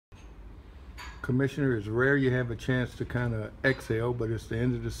Commissioner, it's rare you have a chance to kind of exhale, but it's the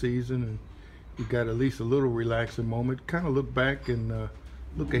end of the season and you got at least a little relaxing moment. Kind of look back and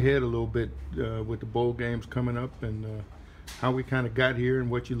look ahead a little bit with the bowl games coming up and how we kind of got here and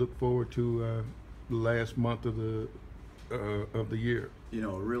what you look forward to the last month of the year. You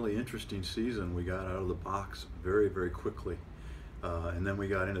know, a really interesting season. We got out of the box very, very quickly. And then we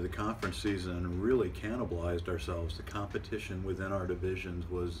got into the conference season and really cannibalized ourselves. The competition within our divisions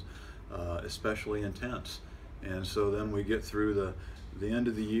was especially intense. And so then we get through the end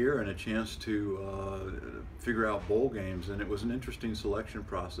of the year and a chance to figure out bowl games. And it was an interesting selection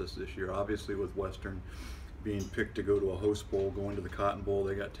process this year. Obviously with Western being picked to go to a host bowl, going to the Cotton Bowl,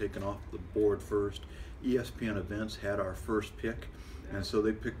 they got taken off the board first. ESPN Events had our first pick, and so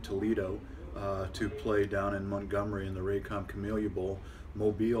they picked Toledo to play down in Montgomery in the Raycom Camellia Bowl.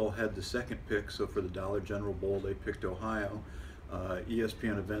 Mobile had the second pick, so for the Dollar General Bowl they picked Ohio.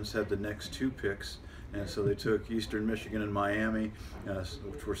 ESPN Events had the next two picks, and so they took Eastern Michigan and Miami,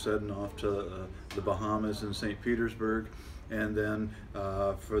 which were setting off to the Bahamas and St. Petersburg. And then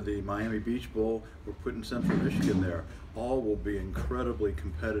for the Miami Beach Bowl, we're putting Central Michigan there. All will be incredibly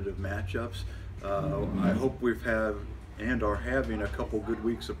competitive matchups. I hope we've had and are having a couple good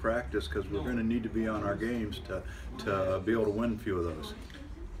weeks of practice, because we're going to need to be on our games to be able to win a few of those.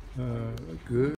 Good.